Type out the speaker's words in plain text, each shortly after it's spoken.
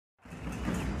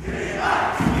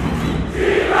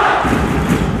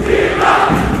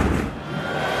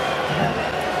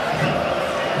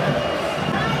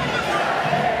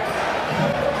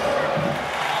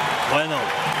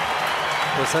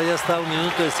Pues allá está un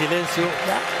minuto de silencio,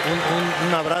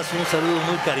 un abrazo, un saludo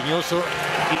muy cariñoso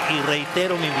y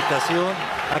reitero mi invitación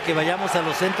a que vayamos a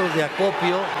los centros de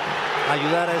acopio a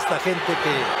ayudar a esta gente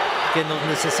que nos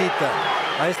necesita,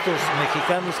 a estos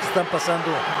mexicanos que están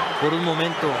pasando por un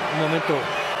momento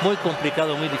muy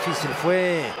complicado, muy difícil.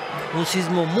 Fue un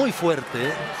sismo muy fuerte,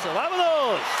 ¿eh?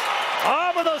 ¡Vámonos!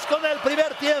 ¡Vámonos con el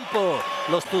primer tiempo!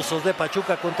 Los Tuzos de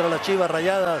Pachuca contra las Chivas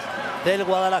Rayadas del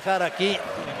Guadalajara. Aquí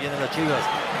vienen las Chivas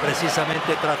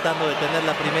precisamente tratando de tener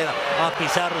la primera. A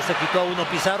Pizarro, se quitó a uno,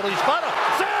 Pizarro dispara.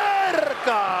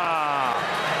 ¡Cerca!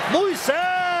 ¡Muy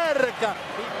cerca!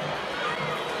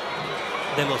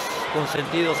 De los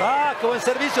consentidos. ¡Ah, qué buen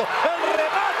servicio! ¡El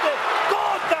remate!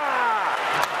 ¡Cota!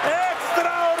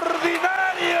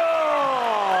 ¡Extraordinario!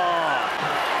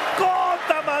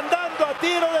 ¡Cota mandando a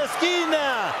tiro de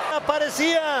esquina!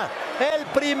 Aparecía el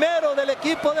primero del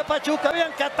equipo de Pachuca.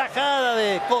 Vean qué atajada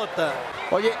de Cota.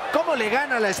 Oye, ¿cómo le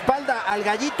gana la espalda al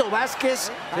Gallito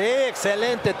Vázquez? Sí,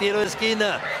 excelente tiro de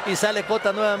esquina. Y sale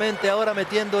Cota nuevamente, ahora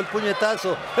metiendo el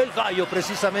puñetazo. El Gallo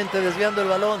precisamente desviando el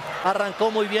balón.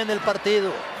 Arrancó muy bien el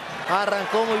partido.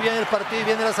 Arrancó muy bien el partido y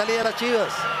viene la salida de las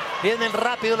Chivas. Vienen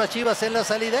rápido las Chivas en la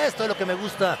salida. Esto es lo que me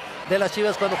gusta de las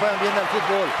Chivas cuando juegan bien al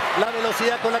fútbol. La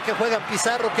velocidad con la que juegan.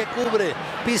 Pizarro que cubre.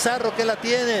 Pizarro que la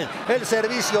tiene. El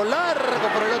servicio largo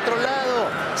por el otro lado.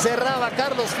 Cerraba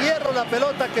Carlos Fierro. La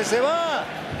pelota que se va.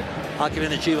 Aquí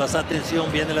viene Chivas.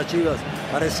 Atención, viene las Chivas.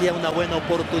 Parecía una buena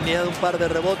oportunidad. Un par de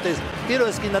rebotes. Tiro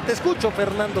de esquina. Te escucho,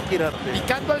 Fernando Quirarte.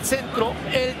 Picando al centro,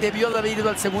 él debió de haber ido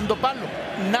al segundo palo.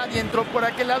 Nadie entró por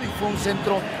aquel lado y fue un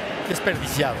centro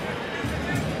desperdiciado.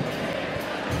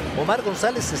 Omar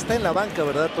González está en la banca,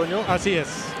 ¿verdad, Toño? Así es.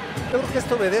 Yo creo que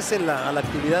esto obedece a la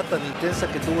actividad tan intensa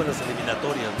que tuvo en las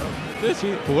eliminatorias, ¿no? Sí,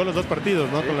 sí, jugó los dos partidos,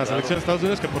 ¿no? Sí, con la claro. selección de Estados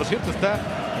Unidos, que por cierto está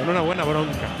en una buena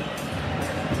bronca.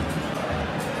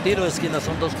 Tiro de esquina,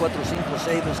 son 2, 4, 5,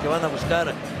 6 los que van a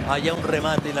buscar allá un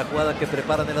remate y la jugada que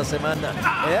preparan en la semana.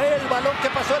 El balón que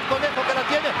pasó el Conejo que la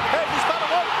tiene. El disparo,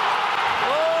 gol.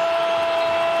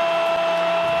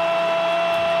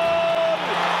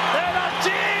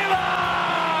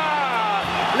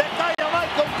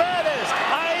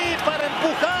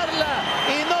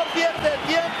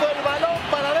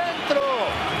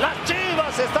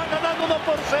 Se están ganando 1-0.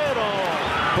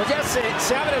 Pues ya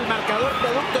se abre el marcador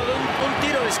producto de un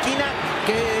tiro de esquina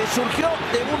que surgió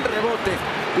de un rebote.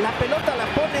 La pelota la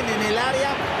ponen en el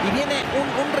área y viene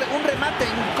un remate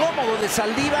incómodo de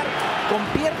Saldívar con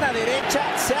pierna derecha.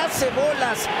 Se hace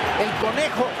bolas el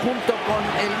Conejo junto con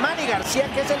el Manny García,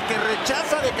 que es el que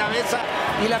rechaza de cabeza,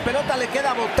 y la pelota le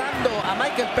queda botando a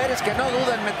Michael Pérez, que no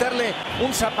duda en meterle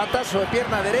un zapatazo de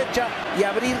pierna derecha y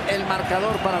abrir el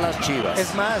marcador para las Chivas.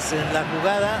 Es más, en la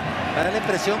jugada me da la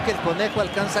impresión que el Conejo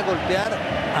alcanza a golpear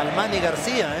al Manny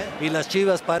García, ¿eh? Y las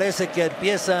Chivas parece que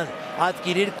empiezan a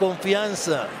adquirir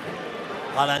confianza.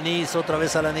 Alanís, otra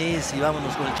vez Alanís, y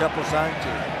vámonos con el Chapo Sánchez.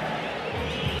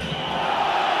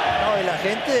 No, y la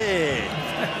gente,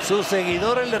 sus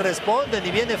seguidores le responden,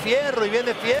 y viene Fierro,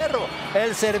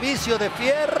 el servicio de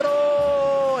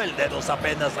Fierro, el dedos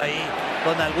apenas ahí,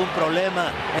 con algún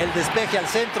problema, el despeje al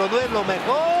centro no es lo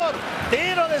mejor,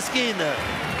 tiro de esquina.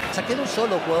 Saqué de un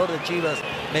solo jugador de Chivas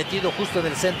metido justo en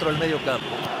el centro del medio campo.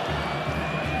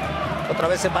 Otra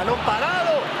vez el balón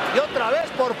parado y otra vez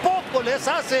por poco les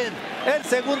hacen el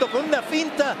segundo con una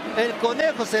finta. El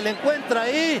Conejo se le encuentra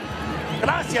ahí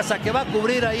gracias a que va a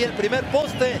cubrir ahí el primer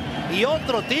poste y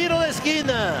otro tiro de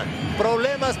esquina.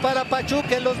 Problemas para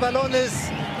Pachuca en los balones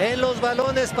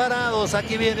parados.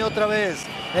 Aquí viene otra vez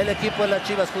el equipo de las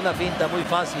Chivas con una finta muy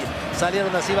fácil.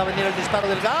 Salieron así, va a venir el disparo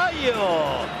del Gallo.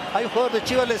 Hay un jugador de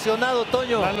Chivas lesionado,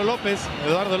 Toño.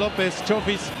 Eduardo López,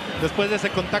 Chofis, después de ese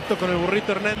contacto con el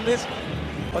Burrito Hernández.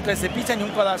 Otra vez se pisan y un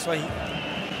codazo ahí.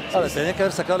 Ahora, tenía que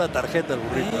haber sacado la tarjeta el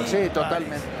Burrito. Sí,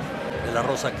 totalmente. De la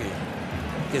Rosa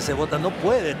que se bota. No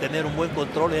puede tener un buen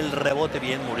control. El rebote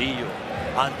bien Murillo,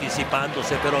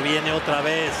 anticipándose, pero viene otra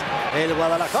vez el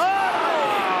Guadalajara.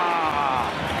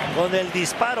 Con el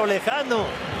disparo lejano,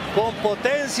 con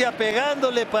potencia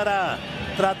pegándole para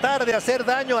tratar de hacer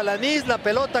daño a Alanís. La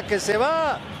pelota que se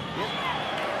va.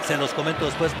 Se los comento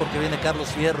después porque viene Carlos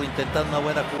Fierro intentando una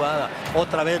buena jugada.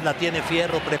 Otra vez la tiene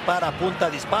Fierro, prepara, apunta,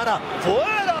 dispara.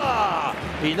 ¡Fuera!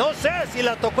 Y no sé si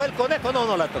la tocó el Conejo. No,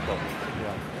 no la tocó.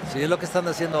 Sí, es lo que están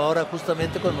haciendo ahora,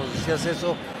 justamente cuando nos decías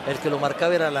eso, el que lo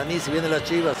marcaba era Alanís. Y vienen las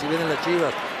Chivas, y vienen las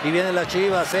Chivas, y vienen las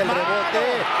Chivas. El rebote.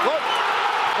 ¡Gol!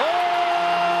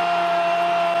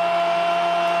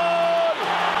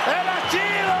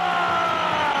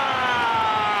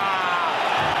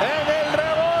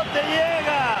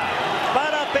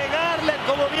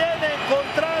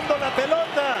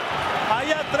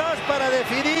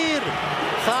 Definir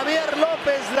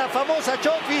la famosa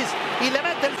Chofis y le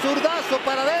mete el zurdazo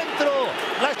para adentro.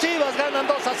 Las Chivas ganan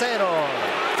 2-0.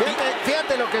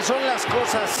 Fíjate lo que son las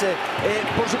cosas.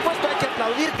 Por supuesto hay que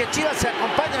aplaudir que Chivas se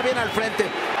acompaña bien al frente.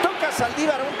 Toca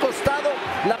Saldívar a un costado.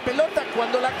 La pelota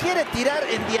cuando la quiere tirar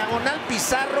en diagonal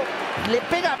Pizarro le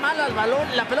pega mal al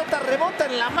balón. La pelota rebota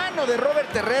en la mano de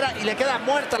Robert Herrera y le queda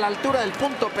muerta a la altura del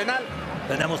punto penal.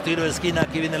 Tenemos tiro de esquina.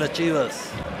 Aquí vienen las Chivas.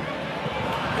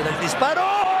 Mira el disparo.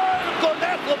 El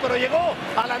conejo, pero llegó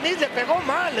al anís, le pegó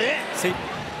mal, ¿eh? Sí.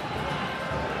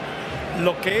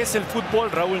 Lo que es el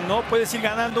fútbol, Raúl, no puedes ir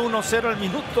ganando 1-0 al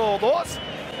minuto 2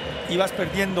 y vas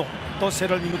perdiendo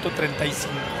 2-0 al minuto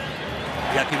 35.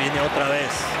 Y aquí viene otra vez.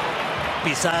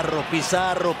 Pizarro,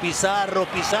 Pizarro, Pizarro,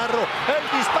 Pizarro.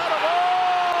 El disparo. ¡Gol!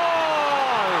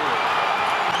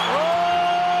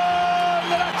 ¡Gol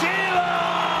de la Chiva!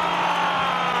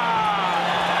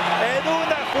 En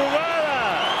una jugada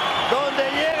donde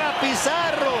llega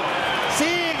Pizarro.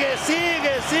 Sigue,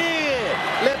 sigue, sigue.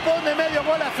 Le pone medio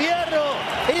gol a Fierro.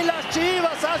 Y las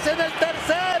Chivas hacen el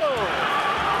tercero.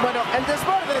 Bueno, el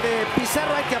desborde de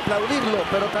Pizarro hay que aplaudirlo,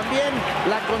 pero también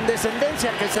la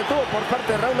condescendencia que se tuvo por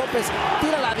parte de Raúl López.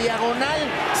 Tira la diagonal,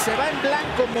 se va en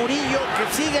blanco Murillo, que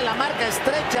sigue la marca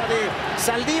estrecha de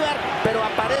Saldívar, pero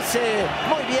aparece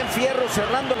muy bien Fierro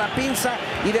cerrando la pinza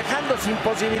y dejando sin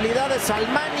posibilidades al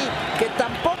Mani, que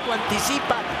tampoco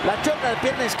anticipa, la choca de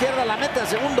pierna izquierda, la mete a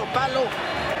segundo palo.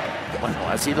 Bueno,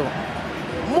 ha sido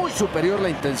muy superior la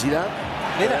intensidad.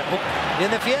 Mira,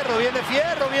 viene Fierro, viene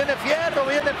Fierro, viene Fierro,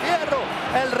 viene Fierro.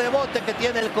 El rebote que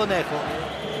tiene el conejo.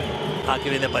 Aquí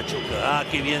viene Pachuca,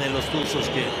 aquí vienen los tuzos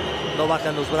que no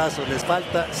bajan los brazos. Les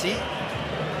falta, sí,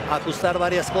 ajustar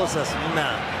varias cosas.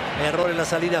 Un error en la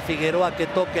salida Figueroa, que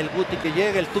toque el Guti, que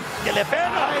llegue el Tuca, que le pega.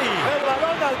 El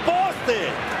balón al poste.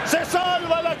 Se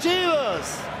salva las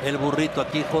Chivas. El burrito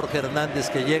aquí, Jorge Hernández,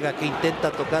 que llega, que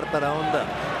intenta tocar para Onda,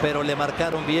 pero le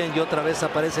marcaron bien y otra vez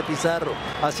aparece Pizarro.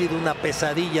 Ha sido una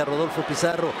pesadilla Rodolfo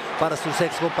Pizarro para sus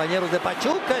ex compañeros de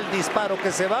Pachuca. El disparo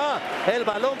que se va, el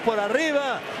balón por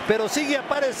arriba, pero sigue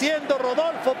apareciendo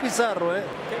Rodolfo Pizarro, ¿eh?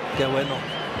 Qué bueno.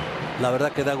 La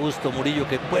verdad que da gusto Murillo,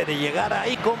 que puede llegar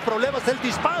ahí con problemas. El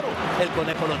disparo, el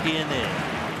conejo lo tiene.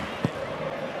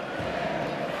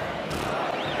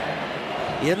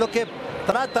 Y es lo que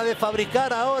trata de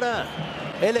fabricar ahora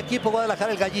el equipo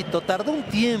Guadalajara. El Gallito tardó un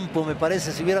tiempo, me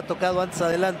parece. Si hubiera tocado antes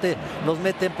adelante, los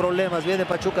mete en problemas. Viene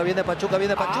Pachuca, viene Pachuca,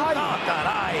 viene Pachuca. ¡Ay! ¡Oh,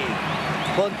 caray!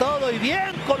 Con todo y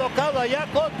bien colocado allá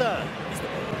Cota.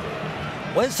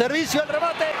 Buen servicio, el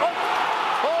remate. ¡Gol!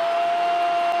 ¡Gol!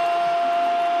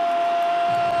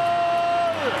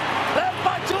 ¡De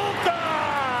Pachuca!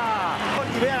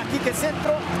 Y vean aquí que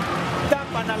centro.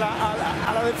 Tapan a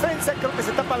la defensa, creo que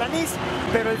se tapa la anís,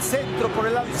 pero el centro por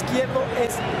el lado izquierdo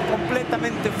es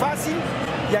completamente fácil.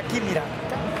 Y aquí mira,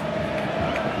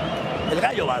 el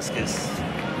Gallo Vázquez,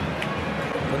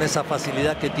 con esa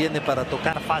facilidad que tiene para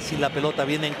tocar fácil la pelota.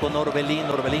 Vienen con Orbelín,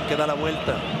 Orbelín que da la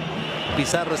vuelta.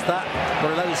 Pizarro está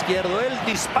por el lado izquierdo, el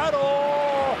disparo.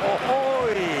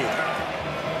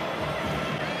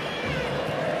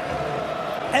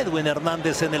 Edwin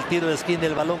Hernández en el tiro de esquina,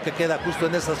 el balón que queda justo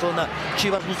en esa zona.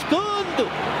 Chivas buscando.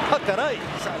 ¡Ah, caray!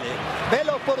 Sale. Ve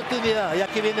la oportunidad. Y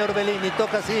aquí viene Orbelín y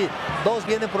toca así. Dos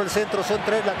vienen por el centro, son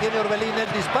tres. La tiene Orbelín, el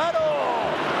disparo.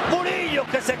 Murillo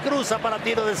que se cruza para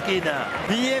tiro de esquina.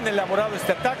 bien elaborado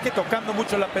este ataque, tocando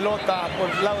mucho la pelota por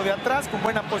el lado de atrás, con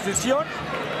buena posición.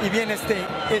 Y viene este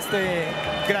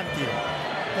gran tiro.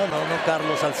 No,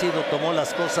 Carlos Salcido tomó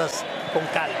las cosas con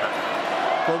calma.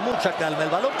 Con mucha calma. El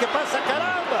balón que pasa,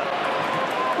 caramba.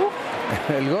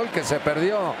 El gol que se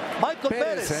perdió Michael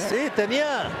Pérez. Sí,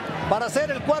 tenía para hacer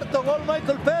el cuarto gol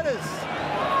Michael Pérez.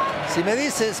 Si me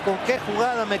dices con qué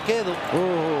jugada me quedo.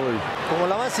 Como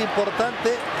la más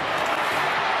importante.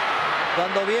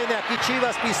 Cuando viene aquí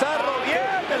Chivas, Pizarro. Bien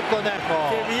el conejo.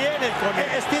 Que bien el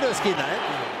conejo. Es tiro de esquina, ¿eh?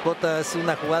 Cota, es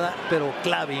una jugada pero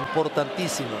clave,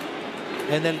 importantísima.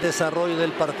 En el desarrollo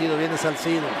del partido viene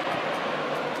Salcido.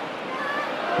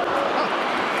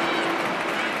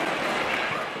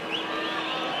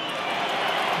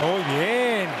 Muy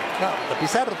bien. No,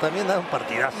 Pizarro también da un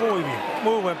partidazo. Muy bien,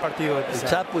 muy buen partido de Pizarro. El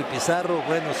Chapo y Pizarro,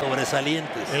 bueno,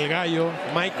 sobresalientes. El Gallo,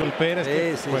 Michael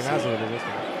Pérez, sí, juegazo. Sí.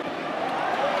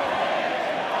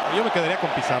 Yo me quedaría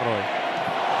con Pizarro hoy.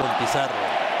 Con Pizarro.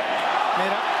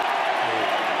 Mira.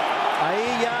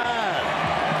 Ahí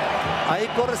ya. Ahí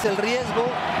corres el riesgo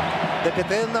de que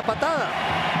te den una patada.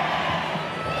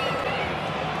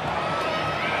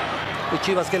 Y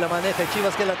Chivas que la maneja, y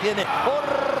Chivas que la tiene.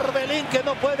 Orbelín que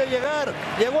no puede llegar.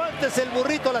 Llegó antes el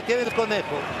burrito, la tiene el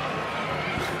conejo.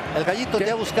 El Gallito, ¿te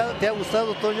ha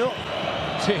gustado, Toño?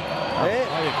 Sí. ¿Eh?